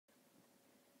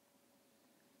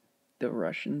The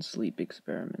Russian Sleep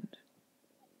Experiment.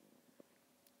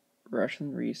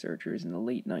 Russian researchers in the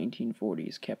late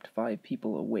 1940s kept 5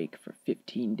 people awake for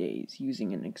 15 days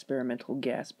using an experimental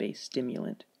gas-based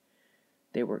stimulant.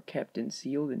 They were kept in a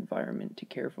sealed environment to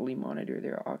carefully monitor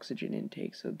their oxygen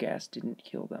intake so gas didn't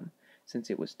kill them,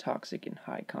 since it was toxic in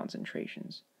high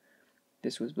concentrations.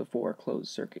 This was before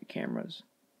closed-circuit cameras,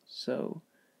 so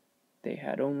they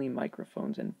had only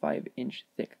microphones and 5-inch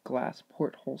thick glass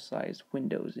porthole-sized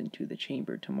windows into the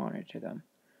chamber to monitor them.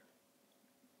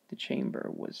 The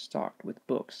chamber was stocked with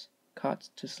books,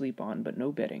 cots to sleep on but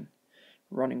no bedding,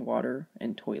 running water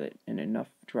and toilet, and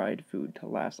enough dried food to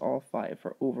last all 5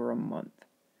 for over a month.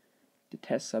 The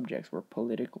test subjects were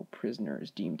political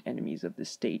prisoners deemed enemies of the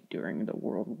state during the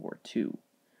World War II.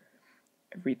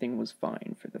 Everything was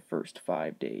fine for the first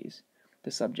 5 days. The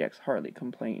subjects hardly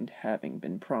complained, having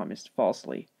been promised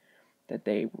falsely that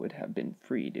they would have been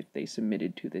freed if they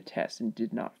submitted to the test and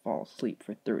did not fall asleep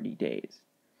for 30 days.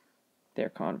 Their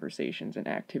conversations and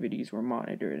activities were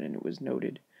monitored, and it was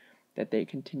noted that they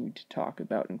continued to talk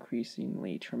about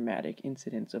increasingly traumatic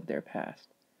incidents of their past,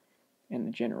 and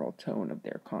the general tone of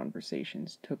their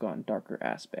conversations took on darker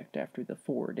aspect after the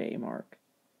 4-day mark.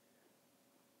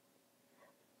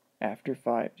 After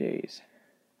 5 days,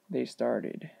 they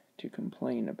started to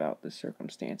complain about the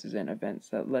circumstances and events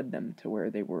that led them to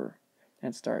where they were,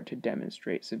 and started to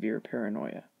demonstrate severe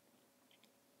paranoia.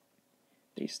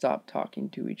 They stopped talking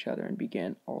to each other and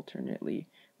began alternately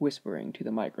whispering to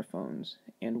the microphones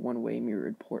and one-way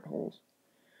mirrored portholes.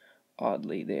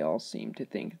 Oddly, they all seemed to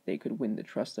think they could win the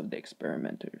trust of the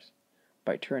experimenters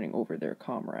by turning over their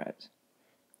comrades,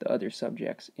 the other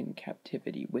subjects in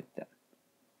captivity with them.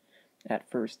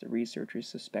 At first, the researchers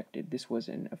suspected this was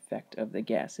an effect of the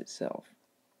gas itself.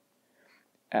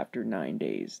 After 9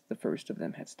 days, the first of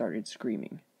them had started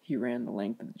screaming. He ran the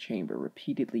length of the chamber,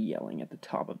 repeatedly yelling at the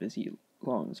top of his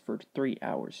lungs for 3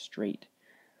 hours straight.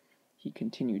 He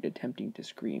continued attempting to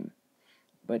scream,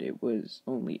 but it was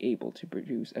only able to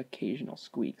produce occasional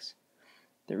squeaks.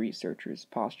 The researchers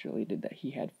postulated that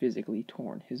he had physically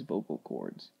torn his vocal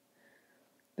cords.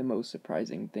 The most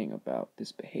surprising thing about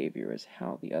this behavior is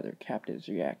how the other captives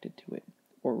reacted to it,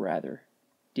 or rather,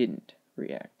 didn't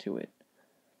react to it.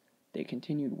 They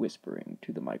continued whispering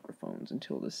to the microphones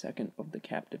until the second of the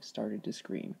captives started to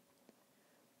scream.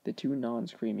 The 2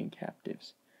 non-screaming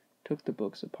captives took the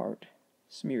books apart,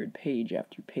 smeared page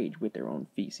after page with their own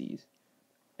feces,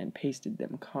 and pasted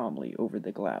them calmly over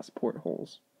the glass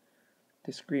portholes.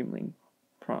 The screaming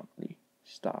promptly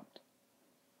stopped.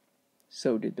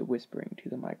 So did the whispering to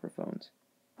the microphones.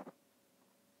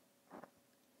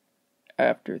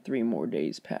 After 3 more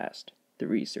days passed, the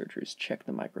researchers checked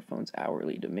the microphones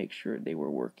hourly to make sure they were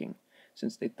working,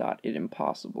 since they thought it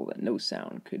impossible that no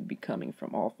sound could be coming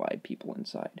from all 5 people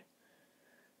inside.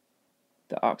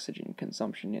 The oxygen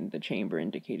consumption in the chamber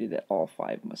indicated that all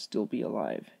 5 must still be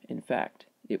alive. In fact,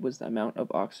 it was the amount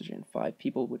of oxygen 5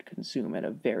 people would consume at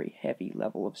a very heavy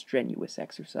level of strenuous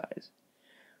exercise.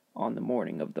 On the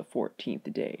morning of the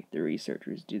 14th day, the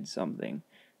researchers did something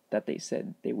that they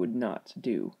said they would not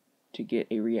do to get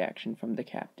a reaction from the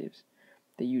captives.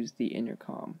 They used the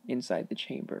intercom inside the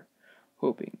chamber,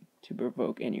 hoping to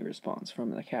provoke any response from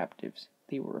the captives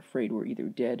they were afraid were either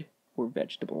dead or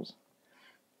vegetables.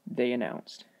 They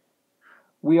announced,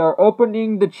 "We are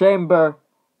opening the chamber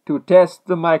to test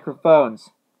the microphones.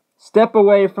 Step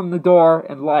away from the door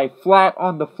and lie flat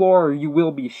on the floor or you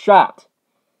will be shot.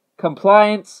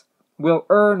 Compliance will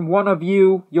earn one of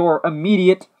you your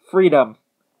immediate freedom."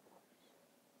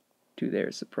 To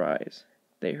their surprise,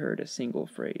 they heard a single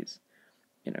phrase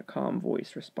in a calm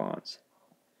voice response.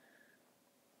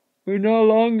 "We no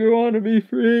longer want to be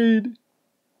freed."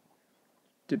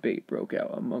 Debate broke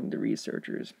out among the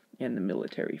researchers and the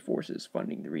military forces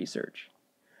funding the research.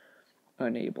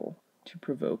 Unable to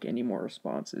provoke any more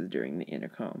responses during the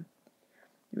intercom,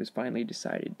 it was finally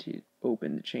decided to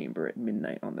open the chamber at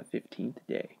midnight on the 15th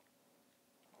day.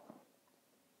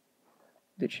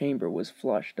 The chamber was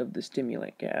flushed of the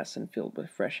stimulant gas and filled with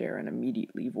fresh air, and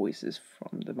immediately voices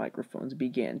from the microphones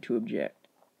began to object.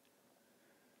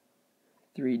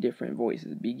 3 different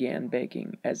voices began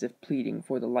begging, as if pleading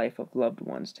for the life of loved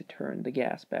ones, to turn the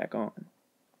gas back on.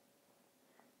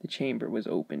 The chamber was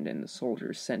opened and the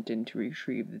soldiers sent in to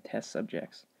retrieve the test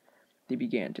subjects. They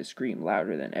began to scream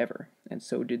louder than ever, and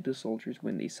so did the soldiers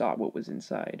when they saw what was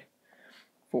inside.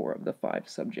 4 of the 5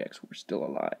 subjects were still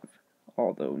alive,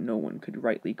 although no one could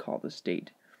rightly call the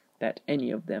state that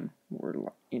any of them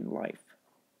were in life.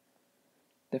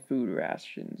 The food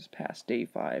rations past day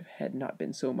 5 had not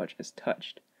been so much as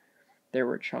touched. There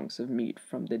were chunks of meat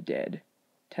from the dead,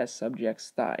 test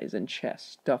subjects' thighs and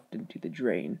chests stuffed into the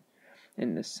drain,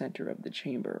 in the center of the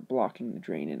chamber, blocking the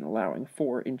drain and allowing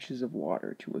 4 inches of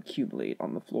water to accumulate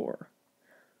on the floor.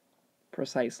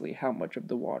 Precisely how much of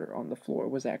the water on the floor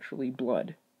was actually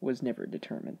blood was never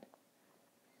determined.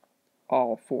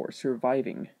 All 4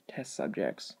 surviving test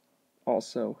subjects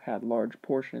also had large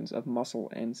portions of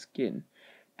muscle and skin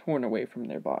torn away from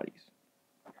their bodies.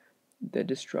 The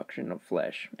destruction of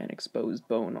flesh and exposed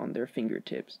bone on their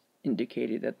fingertips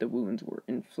indicated that the wounds were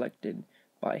inflicted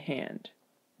by hand,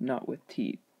 not with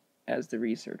teeth, as the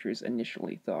researchers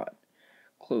initially thought.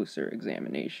 Closer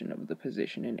examination of the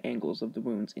position and angles of the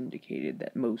wounds indicated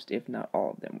that most, if not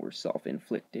all of them, were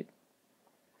self-inflicted.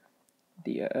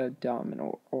 The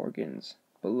abdominal organs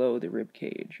below the rib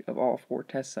cage of all 4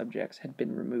 test subjects had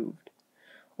been removed.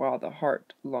 While the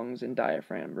heart, lungs, and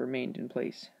diaphragm remained in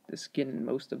place, the skin and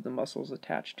most of the muscles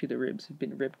attached to the ribs had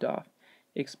been ripped off,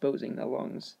 exposing the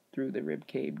lungs through the rib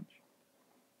cage.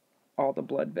 All the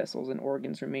blood vessels and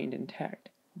organs remained intact.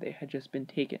 They had just been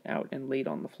taken out and laid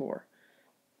on the floor,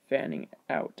 fanning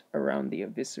out around the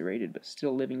eviscerated but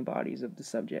still living bodies of the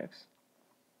subjects.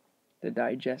 The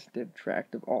digestive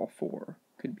tract of all 4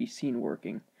 could be seen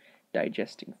working,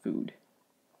 digesting food.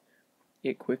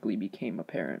 It quickly became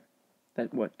apparent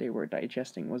that what they were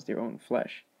digesting was their own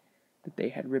flesh, that they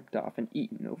had ripped off and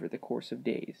eaten over the course of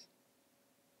days.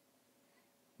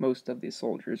 Most of the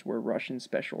soldiers were Russian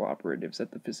special operatives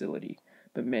at the facility,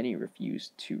 but many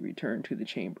refused to return to the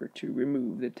chamber to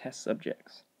remove the test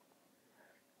subjects.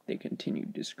 They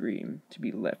continued to scream to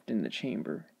be left in the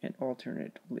chamber, and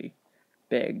alternately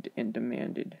begged and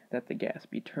demanded that the gas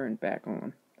be turned back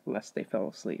on, lest they fell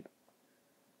asleep.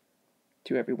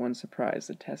 To everyone's surprise,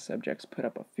 the test subjects put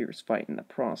up a fierce fight in the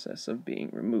process of being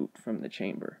removed from the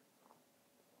chamber.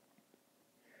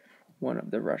 One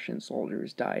of the Russian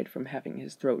soldiers died from having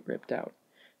his throat ripped out.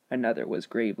 Another was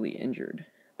gravely injured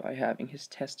by having his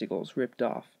testicles ripped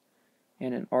off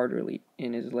and an artery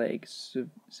in his leg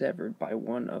severed by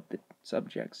one of the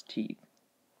subject's teeth.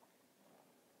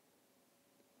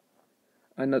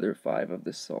 Another 5 of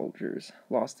the soldiers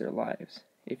lost their lives,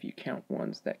 if you count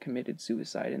ones that committed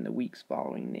suicide in the weeks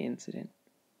following the incident.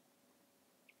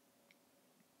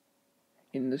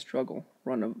 In the struggle,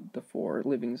 one of the 4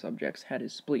 living subjects had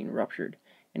his spleen ruptured,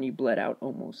 and he bled out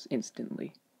almost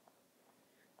instantly.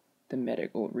 The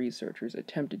medical researchers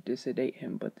attempted to sedate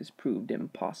him, but this proved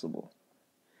impossible.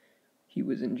 He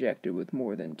was injected with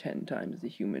more than 10 times the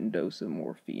human dose of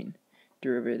morphine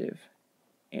derivative,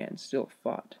 and still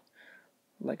fought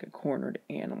like a cornered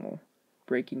animal,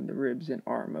 breaking the ribs and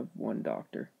arm of one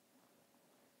doctor.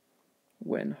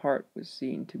 When heart was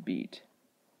seen to beat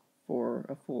for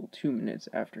a full 2 minutes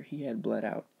after he had bled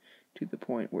out, to the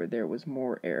point where there was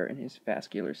more air in his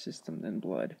vascular system than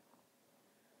blood.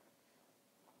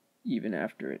 Even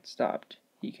after it stopped,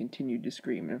 he continued to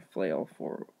scream and flail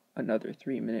for another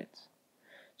 3 minutes,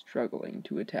 struggling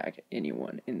to attack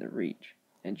anyone in the reach,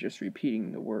 and just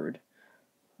repeating the word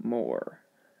 "more"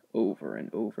 over and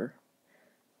over,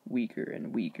 weaker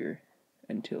and weaker,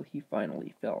 until he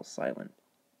finally fell silent.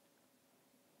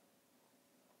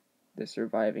 The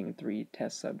surviving 3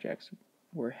 test subjects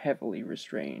were heavily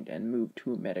restrained and moved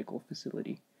to a medical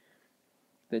facility,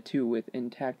 the 2 with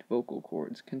intact vocal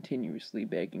cords continuously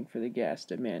begging for the gas,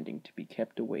 demanding to be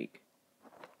kept awake.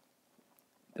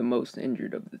 The most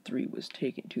injured of the 3 was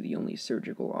taken to the only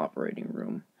surgical operating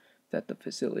room that the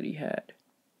facility had.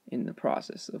 In the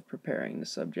process of preparing the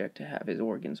subject to have his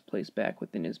organs placed back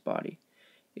within his body,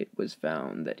 it was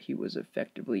found that he was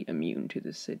effectively immune to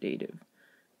the sedative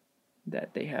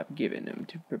that they have given him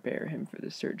to prepare him for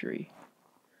the surgery.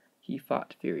 He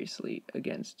fought furiously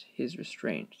against his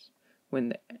restraints when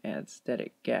the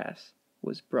anesthetic gas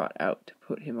was brought out to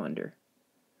put him under.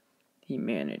 He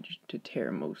managed to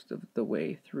tear most of the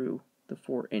way through the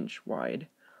 4-inch wide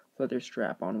leather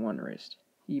strap on one wrist,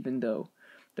 even though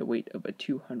the weight of a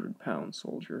 200-pound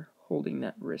soldier holding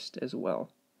that wrist as well.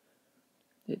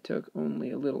 It took only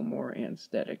a little more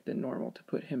anesthetic than normal to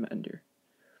put him under,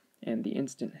 and the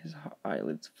instant his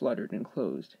eyelids fluttered and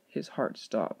closed, his heart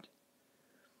stopped.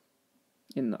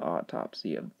 In the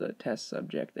autopsy of the test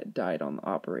subject that died on the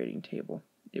operating table,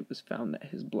 it was found that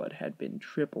his blood had been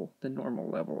triple the normal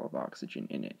level of oxygen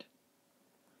in it.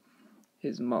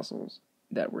 His muscles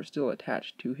that were still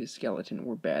attached to his skeleton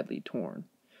were badly torn,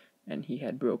 and he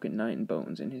had broken 9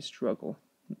 bones in his struggle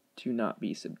to not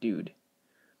be subdued.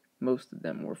 Most of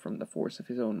them were from the force of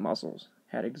his own muscles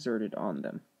had exerted on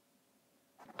them.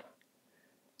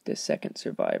 The second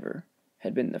survivor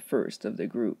had been the first of the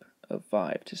group of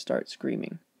 5 to start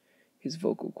screaming, his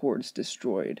vocal cords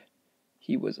destroyed.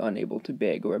 He was unable to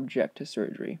beg or object to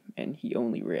surgery, and he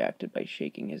only reacted by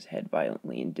shaking his head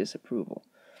violently in disapproval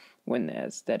when the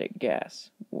anesthetic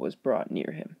gas was brought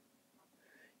near him.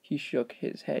 He shook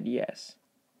his head yes,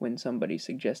 when somebody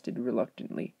suggested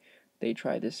reluctantly they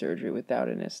try the surgery without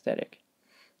an anesthetic,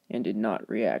 and did not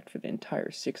react for the entire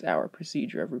 6-hour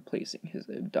procedure of replacing his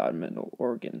abdominal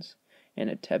organs and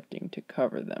attempting to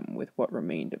cover them with what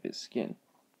remained of his skin.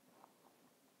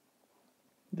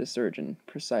 The surgeon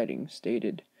presiding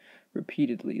stated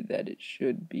repeatedly that it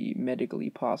should be medically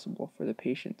possible for the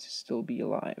patient to still be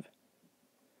alive.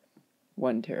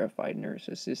 One terrified nurse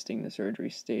assisting the surgery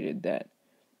stated that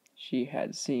she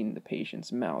had seen the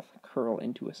patient's mouth curl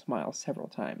into a smile several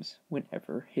times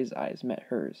whenever his eyes met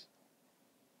hers.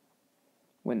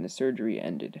 When the surgery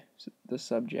ended, the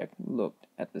subject looked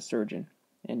at the surgeon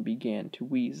and began to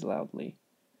wheeze loudly,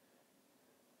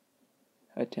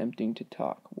 attempting to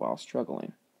talk while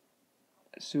struggling.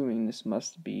 Assuming this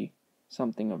must be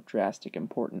something of drastic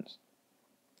importance,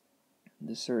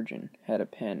 the surgeon had a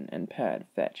pen and pad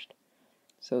fetched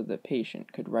so the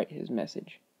patient could write his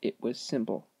message. It was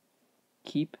simple: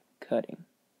 keep cutting.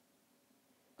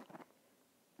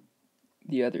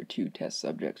 The other 2 test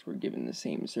subjects were given the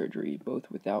same surgery, both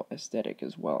without anesthetic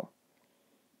as well,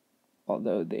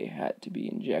 although they had to be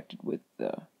injected with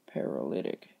the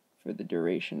paralytic for the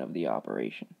duration of the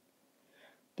operation.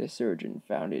 The surgeon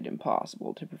found it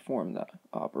impossible to perform the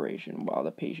operation while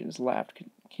the patients laughed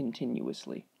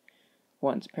continuously.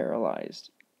 Once paralyzed,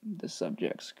 the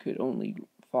subjects could only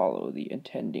follow the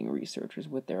attending researchers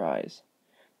with their eyes.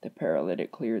 The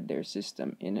paralytic cleared their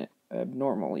system in an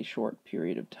abnormally short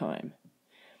period of time,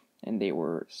 and they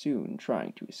were soon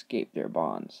trying to escape their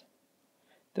bonds.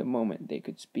 The moment they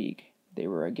could speak, they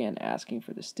were again asking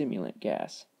for the stimulant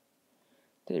gas.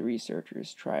 The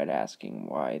researchers tried asking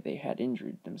why they had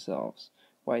injured themselves,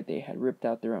 why they had ripped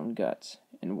out their own guts,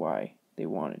 and why they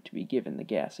wanted to be given the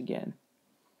gas again.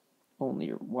 Only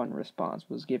one response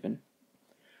was given: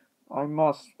 "I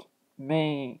must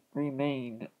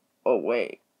remain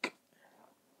awake."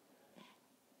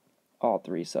 All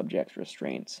 3 subjects'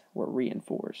 restraints were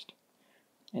reinforced,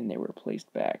 and they were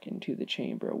placed back into the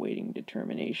chamber awaiting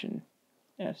determination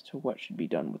as to what should be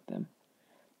done with them.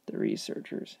 The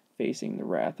researchers, facing the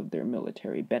wrath of their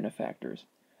military benefactors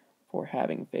for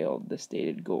having failed the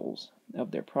stated goals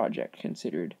of their project,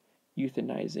 considered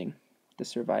euthanizing the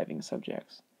surviving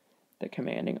subjects. The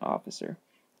commanding officer,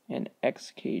 an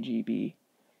ex-KGB,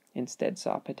 instead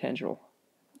saw potential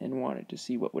and wanted to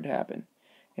see what would happen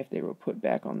if they were put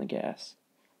back on the gas.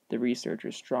 The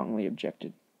researchers strongly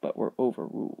objected, but were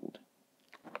overruled.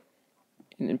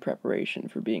 In preparation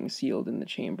for being sealed in the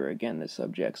chamber again, the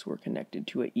subjects were connected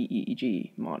to a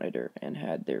EEG monitor and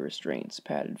had their restraints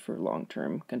padded for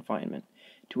long-term confinement.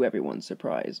 To everyone's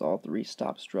surprise, all 3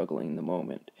 stopped struggling the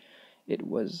moment it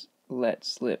was let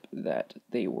slip that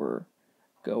they were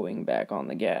going back on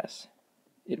the gas.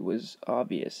 It was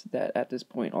obvious that at this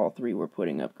point all 3 were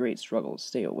putting up great struggle to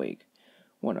stay awake.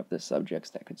 One of the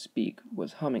subjects that could speak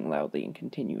was humming loudly and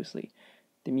continuously.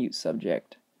 The mute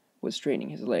subject was straining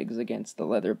his legs against the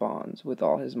leather bonds with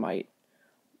all his might.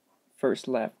 First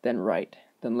left, then right,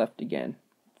 then left again,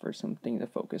 for something to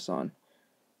focus on.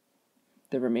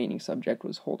 The remaining subject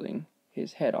was holding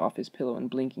his head off his pillow and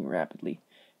blinking rapidly.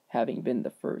 Having been the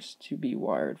first to be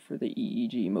wired for the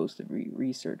EEG, most of the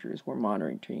researchers were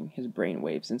monitoring his brain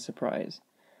waves in surprise.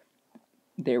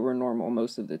 They were normal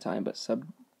most of the time, but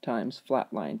sometimes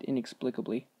flatlined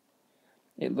inexplicably.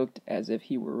 It looked as if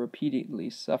he were repeatedly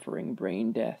suffering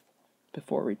brain death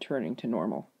before returning to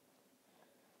normal.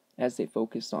 As they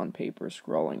focused on paper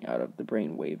scrawling out of the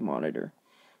brainwave monitor,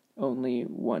 only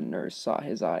one nurse saw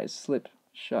his eyes slip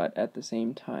shut at the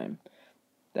same time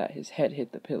that his head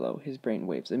hit the pillow. His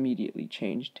brainwaves immediately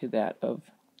changed to that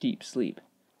of deep sleep,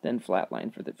 then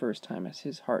flatlined for the first time as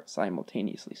his heart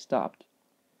simultaneously stopped.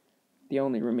 The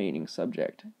only remaining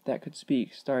subject that could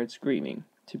speak started screaming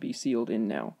to be sealed in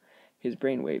now. His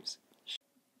brainwaves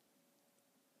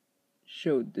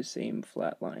showed the same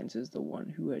flat lines as the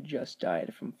one who had just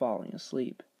died from falling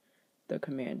asleep. The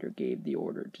commander gave the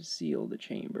order to seal the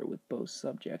chamber with both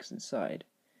subjects inside,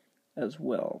 as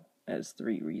well as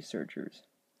 3 researchers.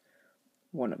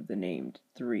 One of the named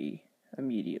 3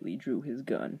 immediately drew his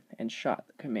gun and shot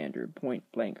the commander point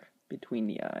blank between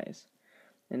the eyes,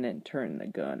 and then turned the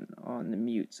gun on the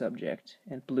mute subject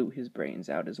and blew his brains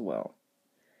out as well.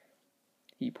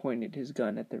 He pointed his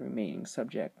gun at the remaining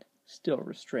subject, still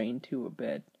restrained to a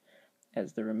bed,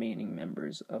 as the remaining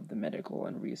members of the medical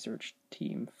and research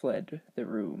team fled the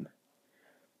room.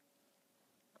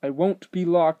 "I won't be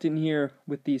locked in here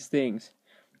with these things.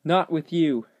 Not with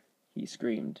you," he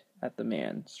screamed at the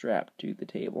man strapped to the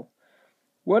table.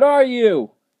 "What are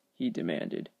you?" he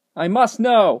demanded. "I must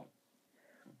know."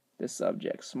 The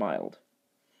subject smiled.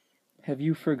 "Have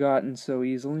you forgotten so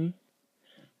easily?"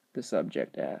 The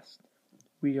subject asked.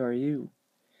 "We are you.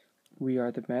 We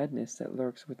are the madness that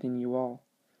lurks within you all,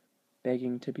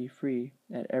 begging to be free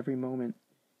at every moment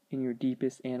in your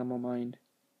deepest animal mind.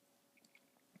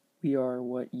 We are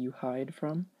what you hide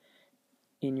from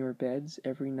in your beds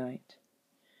every night.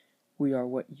 We are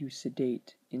what you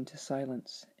sedate into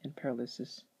silence and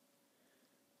paralysis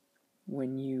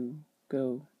when you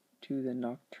go to the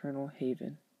nocturnal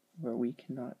haven where we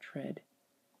cannot tread."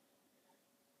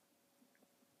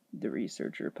 The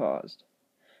researcher paused,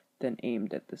 then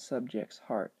aimed at the subject's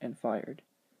heart and fired.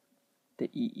 The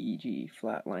EEG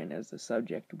flatlined as the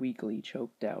subject weakly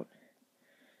choked out,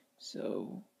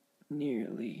 "So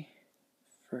nearly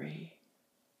free."